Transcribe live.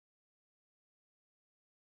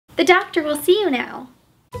The doctor will see you now.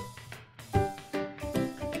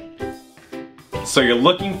 So you're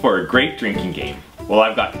looking for a great drinking game? Well,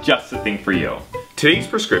 I've got just the thing for you. Today's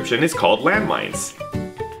prescription is called Landmines.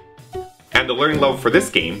 And the learning level for this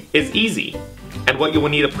game is easy. And what you will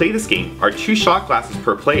need to play this game are 2 shot glasses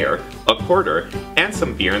per player, a quarter, and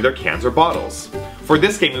some beer in their cans or bottles. For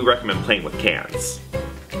this game, we recommend playing with cans.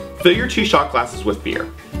 Fill your 2 shot glasses with beer.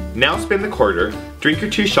 Now spin the quarter, drink your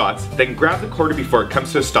 2 shots, then grab the quarter before it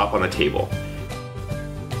comes to a stop on the table.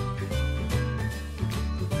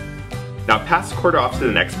 Now pass the quarter off to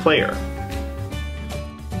the next player.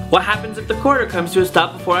 What happens if the quarter comes to a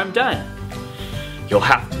stop before I'm done? You'll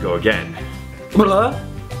have to go again. What?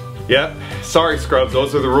 Yep, sorry scrub,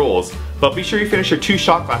 those are the rules. But be sure you finish your 2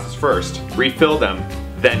 shot glasses first, refill them,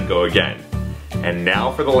 then go again. And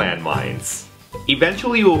now for the landmines.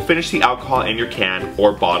 Eventually you will finish the alcohol in your can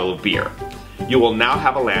or bottle of beer. You will now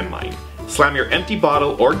have a landmine. Slam your empty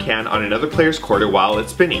bottle or can on another player's quarter while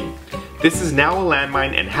it's spinning. This is now a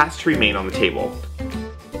landmine and has to remain on the table.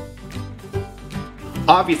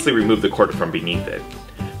 Obviously remove the quarter from beneath it.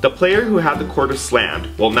 The player who had the quarter slammed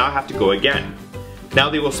will now have to go again. Now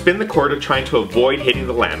they will spin the quarter trying to avoid hitting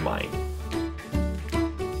the landmine.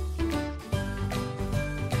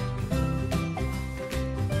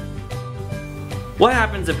 What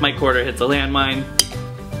happens if my quarter hits a landmine?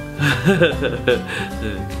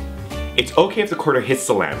 It's okay if the quarter hits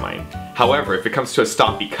the landmine. However, if it comes to a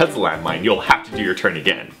stop because of the landmine, you'll have to do your turn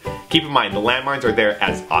again. Keep in mind, the landmines are there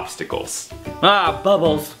as obstacles. Ah,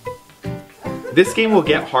 bubbles. This game will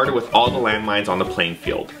get harder with all the landmines on the playing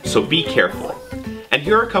field, so be careful. And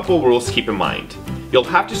here are a couple rules to keep in mind. You'll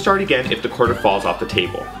have to start again if the quarter falls off the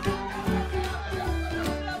table.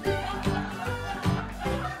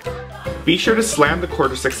 Be sure to slam the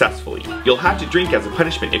quarter successfully. You'll have to drink as a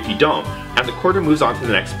punishment if you don't, and the quarter moves on to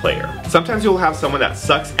the next player. Sometimes you'll have someone that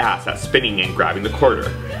sucks ass at spinning and grabbing the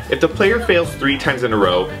quarter. If the player fails 3 times in a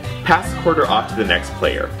row, pass the quarter off to the next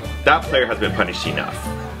player. That player has been punished enough.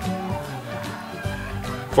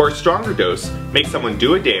 For a stronger dose, make someone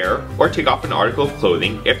do a dare or take off an article of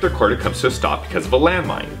clothing if their quarter comes to a stop because of a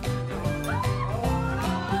landmine.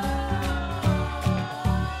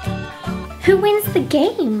 Who wins the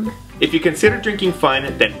game? If you consider drinking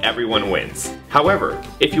fun, then everyone wins. However,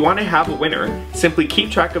 if you want to have a winner, simply keep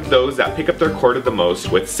track of those that pick up their quarter the most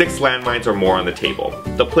with 6 landmines or more on the table.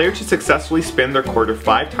 The player to successfully spin their quarter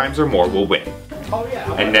 5 times or more will win.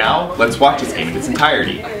 And now, let's watch this game in its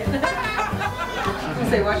entirety.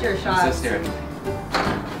 Say, watch your shots. That was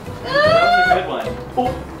a good one.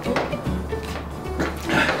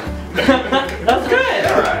 That's good.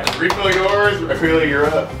 Alright, refill yours, refill you're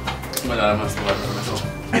up. Oh my god, I must have left for myself.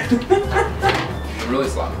 I'm really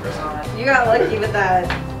sloppy, Chris. You got lucky with that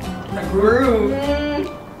groove.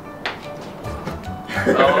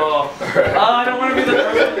 Oh. I don't want to be the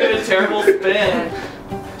person who did a terrible spin.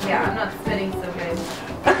 Yeah, I'm not spinning so good.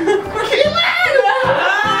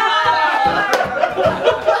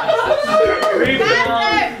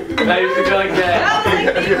 Refill. Now you have to go again.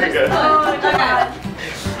 Oh my god.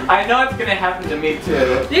 I know it's gonna happen to me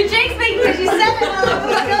too. You jinxed me because you said it.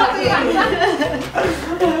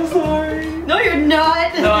 I'm sorry. No, you're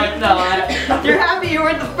not. No, I'm not. You're happy you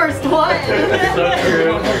weren't the first one. That's so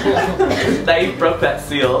true. That you broke that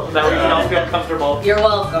seal. That we can all feel comfortable. You're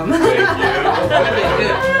welcome. Thank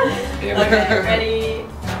you. Okay, ready?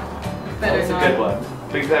 That was a good one.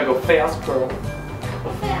 But you gotta go fast, girl.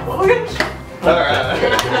 Alright. I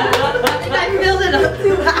think I filled it up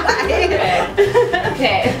too high.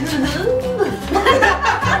 Okay.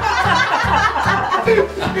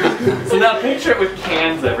 So now picture it with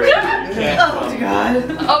cans everywhere. Oh god.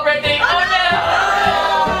 Oh, Brittany! Oh no!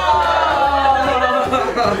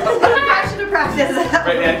 I should have practiced that.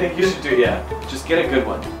 Brittany, I think you should do, yeah. Just get a good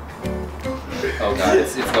one. Oh god,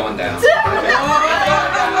 it's going down.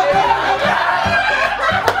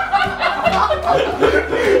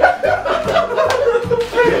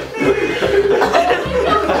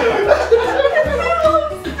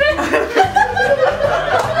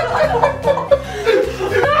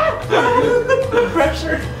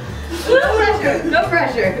 Pressure. No pressure. No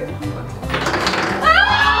pressure.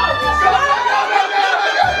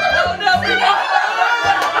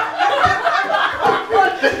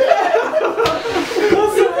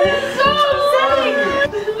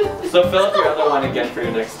 So fill up your other one again for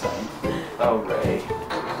your next time. Oh, Ray.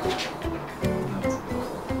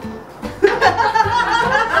 I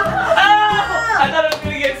thought I was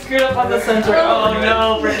gonna get screwed up on the center. Oh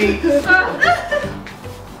no, Brittany.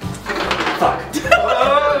 Fuck.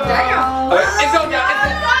 Oh, damn. It's going down.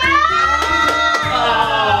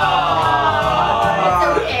 It's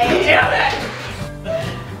okay. Damn it!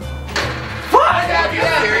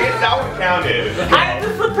 counted.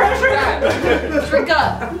 This is the pressure. Drink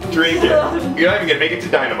up. Drink it. You're not even gonna make it to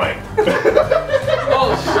dynamite.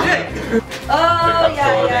 Oh shit! Oh,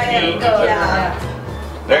 yeah. Go, yeah.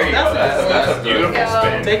 There you go. That's a beautiful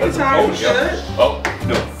spin. Take your time. Oh, Good. oh,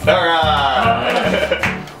 no. Alright.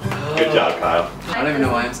 Good job, Kyle. I don't even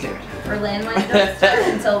know why I'm scared. Or landmine don't start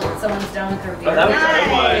until someone's done with their beer. Oh, that was a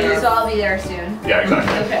good one. So I'll be there soon. Yeah,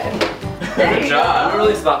 exactly. Okay. Good job. I'm a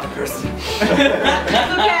really sloppy person. It's okay,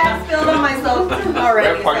 I spilled on myself already.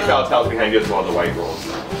 We have party foul towels behind you as well, the white rolls.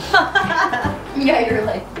 Yeah, you're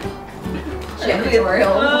like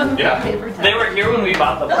janitorial Yeah. paper towel. They were here when we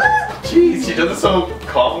bought them. Jeez, she does it so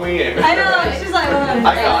calmly and I know, she's like, oh,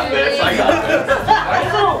 I got this, I got this. Why is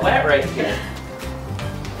it all wet right here?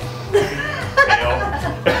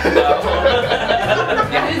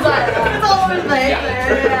 He's like, it's all over his face. I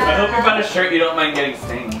hope you bought a shirt you don't mind getting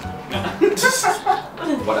stained.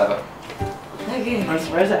 Whatever. Okay. I'm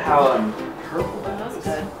surprised at how purple that That was is.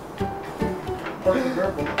 good.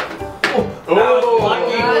 Purple. That was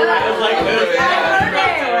lucky. I was like,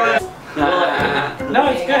 no,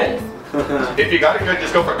 it's good. If you got it good,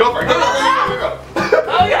 just go for it. Go for it. Go, go, go, go, go.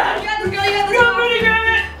 Oh yeah. You got this girl, you got this girl. Somebody grab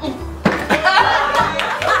it.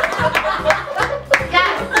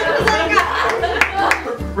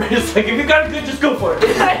 It's like, if you got it good, just go for it.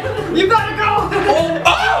 You gotta go!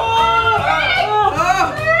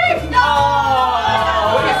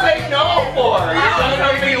 What do you say no for? You don't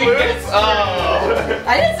have to be loose? Oh. I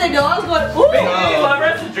didn't say no, I was going, ooh! Whoever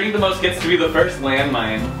has to drink the most gets to be the first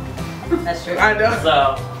landmine. That's true. I know.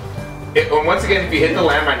 So, And once again, if you hit the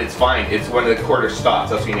landmine, it's fine. It's when the quarter stops,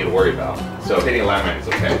 that's what you need to worry about. So hitting a landmine is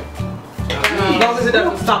okay. As long as it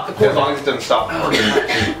doesn't stop the As quarter. long as it doesn't stop the quarter.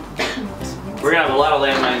 we're gonna have a lot of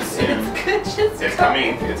landmines soon. Good, just It's go.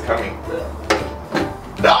 coming. It's coming.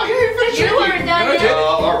 No, you didn't finish You it. weren't done yet.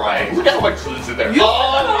 Oh, alright. Look how much loose in there. Oh my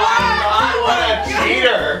god, what a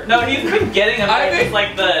cheater. No, he's been getting them. I It's think just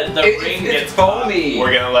like the ring It's gets caught. phony.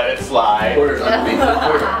 We're gonna let it slide. Quarters underneath the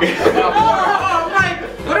quarter. Oh, I'm like,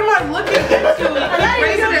 what am I looking into?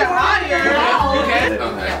 Raise it higher.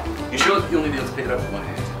 Okay. You should. You only be able to pick it up with one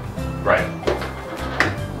hand. Right.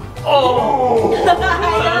 Oh!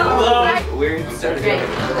 I know. Weird. I'm starting to Great. get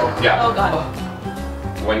it. Yeah. Oh god.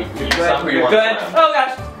 When you stop where you You're want good. to. Oh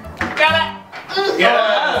gosh. Got it.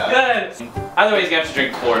 Yeah. Good. Either way, he's gonna have to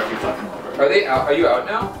drink 4 if you fuck him over. Are they out? Are you out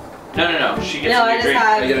now? No. She gets No, a I new just drink. I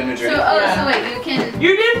had. get a new drink. So wait, you can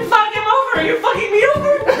You didn't fuck him over. Are you fucking me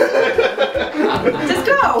over? just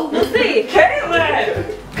go. We'll see.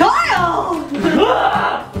 Caitlin. Kyle!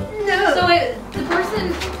 Ah! No. So wait, the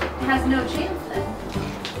person has no chance then.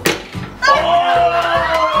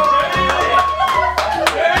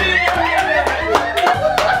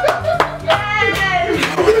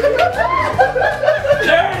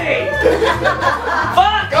 Dirty!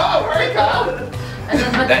 Fuck! Go, hurry, Kyle. And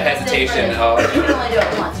then, but That hesitation. Oh. You can only do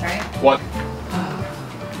it once, right? One.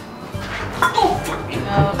 Oh.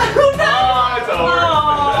 Oh, it's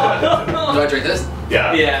over. Do I drink this?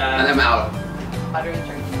 Yeah. And Yeah. I'm out.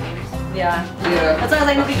 Yeah. Yeah. That's what I was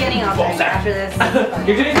like in the beginning. I'll drink Sorry. after this.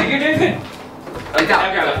 You're doing good. You're doing good. I'm down.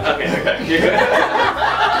 I'll grab it. Okay. Okay. You're good.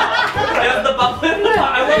 It was the bubble in the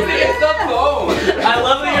pot. I love It's that. the phone. I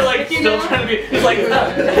love that you're like still trying to be. It's like.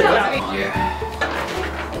 Yeah.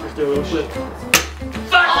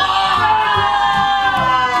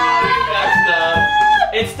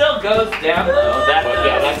 It still goes down though. That But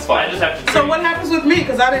yeah, that's fine. I just have to. So what happens with me?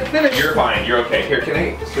 Because I didn't finish. You're fine. You're okay. Here, can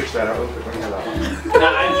I switch that out real quick? Let me have that one.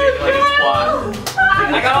 Nah, I drink like a squad.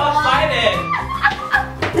 I got all excited.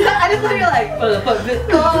 I just look at you like, oh.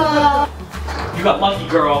 You got lucky,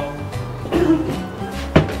 girl.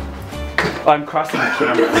 I'm crossing the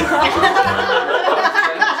camera.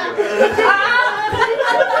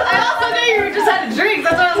 I also knew you just had a drink.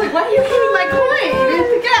 That's why I was like, why are you keeping my coin?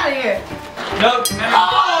 Get out of here. Nope. Oh,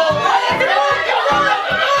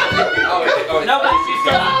 No, but she's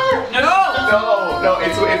still. No. No,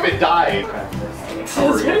 it's if it died.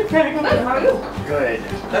 Good.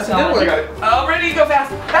 That's a good one. You got it. Oh, Brittany, go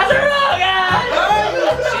fast. Faster, oh, God.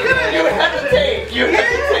 You hesitate. You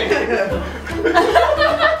hesitate.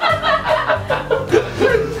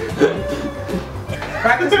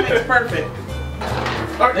 Practice makes perfect.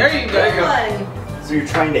 There you go. There you go. So you're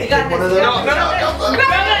trying to You got hit one of this. those? No.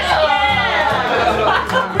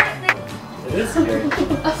 It is scary.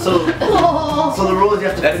 So the rule is you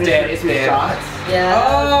have to That's finish dead, your it's 2 dead. shots. Yeah.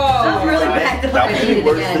 Oh. That was really bad. That would be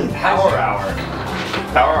worse than Power Hour.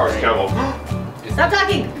 Power hour is terrible. Stop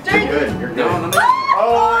talking. You're Drink. good, you're good. No.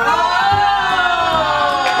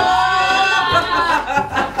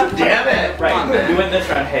 Damn it. Right, we win this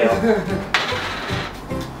round, Hale.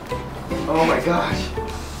 Oh my gosh.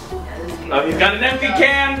 Yeah, this is Oh, he's got an empty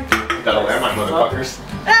can. Got a landmine, motherfuckers.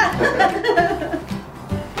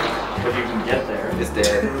 If you can get there. It's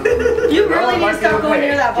dead. You really need to stop going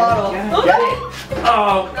near that bottle. Get it.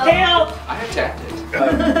 Oh, help! I have tapped it.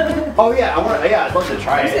 Oh yeah, I'd love to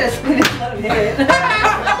try I'm just gonna it. spin it and let him hit it.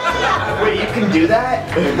 Wait, you can do that?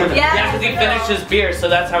 Yeah, because he finished his beer, so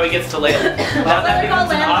that's how he gets to land. Now that They're called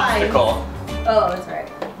becomes an landmines. obstacle. Oh, that's right.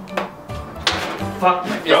 Fuck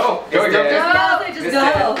my Go It's again. No, they just It's go.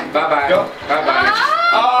 dead. Bye bye. Go. Bye bye.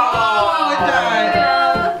 Oh, it died.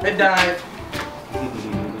 It died.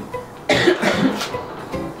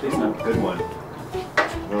 Please no. Good one.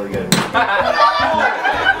 Really good.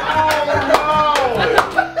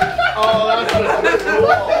 Oh, that's so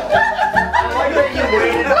cool. I like that you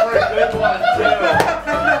waited for a good one too.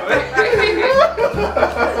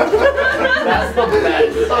 That's the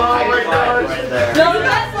best. Oh my gosh. Right there. No, the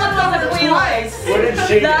best one was the queen. Twice. What did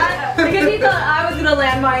she do? That, because he thought I was gonna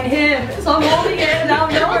landmine him, so I'm holding it and now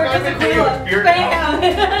I'm nowhere because the queen was bam!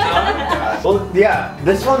 Well, yeah,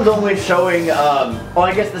 this one's only showing, well,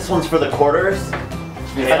 I guess this one's for the quarters.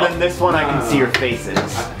 And then this one I can see your faces.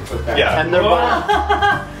 Yeah. And they're both.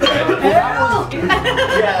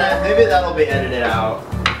 Yeah, maybe that'll be edited out.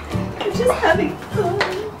 I'm just having fun.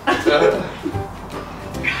 Good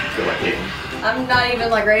luck, Kate. I'm not even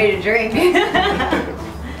like ready to drink.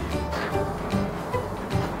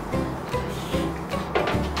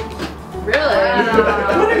 Really?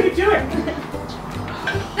 What are you doing?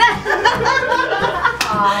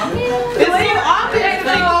 It's so obvious if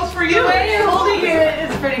it goes for you. The way you're holding it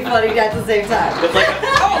is pretty funny at the same time. It's like a,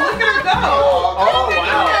 Oh, look at her go. Oh,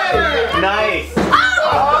 wow. Nice.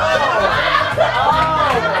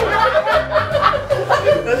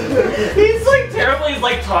 he's like terrible. He's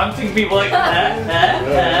like taunting people like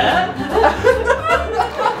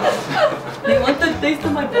You want the taste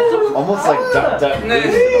of my butt? Almost like duck, duck, goose. in a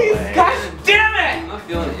way. Gosh damn it! I'm not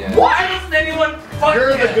feeling it yet. Why doesn't anyone fuck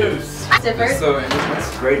You're the it? goose. Stiffer. So,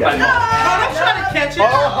 That's great. Oh, I'm trying to catch it.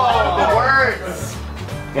 Oh, the words.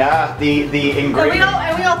 Yeah, the And we ingredient.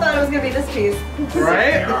 all thought it was gonna be this piece.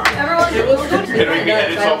 Right? Everyone It was good. It would be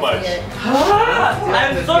edited so much.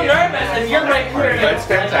 I'm so nervous, and you're right here. That's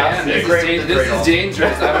fantastic. Man, this is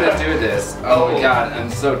dangerous. I'm gonna do this. Oh my god, I'm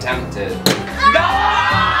so tempted.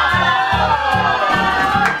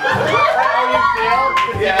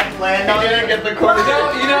 Yeah, land on it. Get the corner.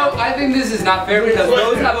 You know, I think this is not fair because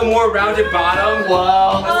those have a more rounded bottom.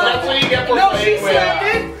 Well, That's what you get for No, she playing with.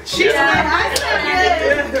 slammed it. She slammed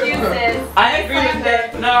it. Excuses. I agree with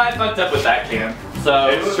that. No, I fucked up with that can. So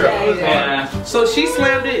It's true. yeah. So she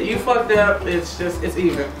slammed it, you fucked up. It's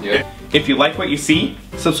even. Yeah. If you like what you see,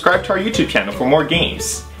 subscribe to our YouTube channel for more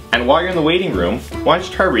games. And while you're in the waiting room, why don't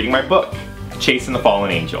you try reading my book, Chasing the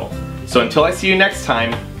Fallen Angel. So until I see you next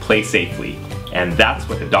time, play safely. And that's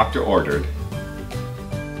what the doctor ordered.